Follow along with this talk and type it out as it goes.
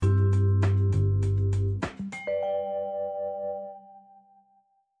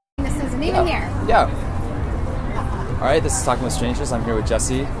Name in here. Yeah. All right, this is Talking with Strangers. I'm here with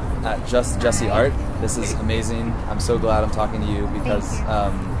Jesse at Just Jesse Art. This is amazing. I'm so glad I'm talking to you because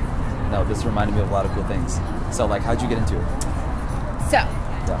this reminded me of a lot of cool things. So, like, how'd you get into it? So,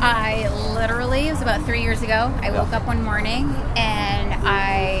 I literally, it was about 3 years ago, I woke up one morning and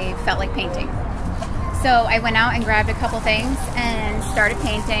I felt like painting. So I went out and grabbed a couple things and started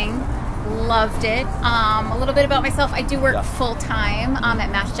painting. Loved it. A little bit about myself. I do work full-time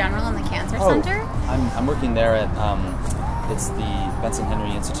at Mass General in the Cancer Center. I'm working there at, it's the Benson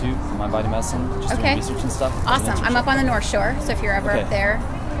Henry Institute for Mind Body Medicine, just doing research and stuff. Awesome. I'm up on the North Shore, so if you're ever up there,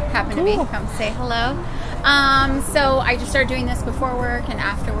 happen to be, come say hello. So I just started doing this before work and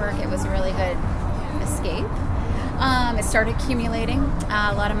after work. It was a really good escape. It started accumulating.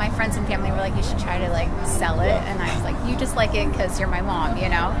 A lot of my friends and family were like, you should try to like sell it. And I was like, you just like it because you're my mom, you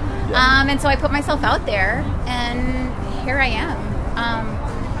know? And so I put myself out there and here I am.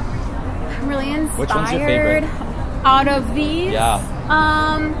 I'm really inspired. Which one's your favorite? Out of these? Yeah.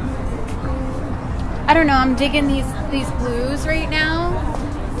 I don't know. I'm digging these blues right now.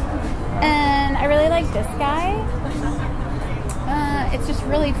 And I really like this guy. It's just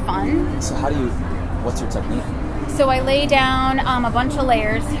really fun. So what's your technique? So I lay down a bunch of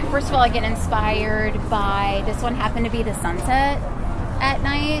layers. First of all, I get inspired by, this one happened to be the sunset at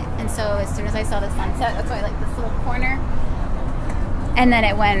night. And so as soon as I saw the sunset, that's why I like this little corner. And then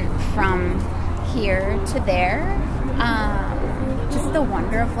it went from here to there. Just the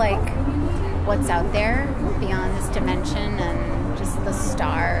wonder of like what's out there beyond this dimension and just the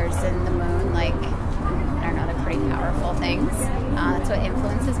stars and the moon. Like, I don't know, they're pretty powerful things. That's what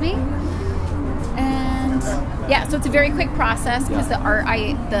influences me. And yeah, so it's a very quick process because the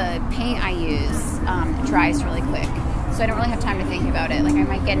paint I use dries really quick. So I don't really have time to think about it. Like I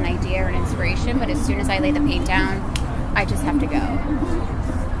might get an idea or an inspiration, but as soon as I lay the paint down, I just have to go.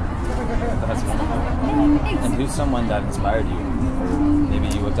 That's wonderful. And who's someone that inspired you? Or maybe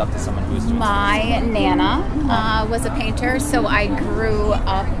you looked up to someone who was doing My Nana was a painter, so I grew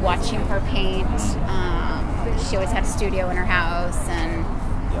up watching her paint. She always had a studio in her house, and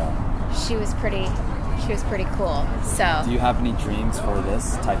she was pretty cool. So, do you have any dreams for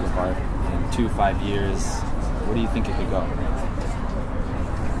this type of art in 2-5 years? Where do you think it could go?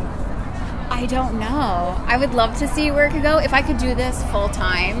 I don't know. I would love to see where it could go. If I could do this full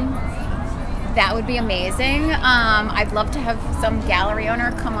time, that would be amazing. I'd love to have some gallery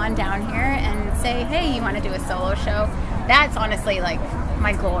owner come on down here and say, hey, you want to do a solo show? That's honestly like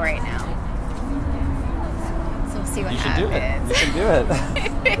my goal right now. So we'll see what happens. You should do it.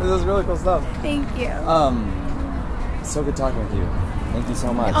 This is really cool stuff. Thank you. So good talking with you. Thank you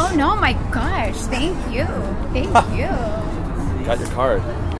so much. Oh no, my gosh. Thank you. Thank you. Got your card.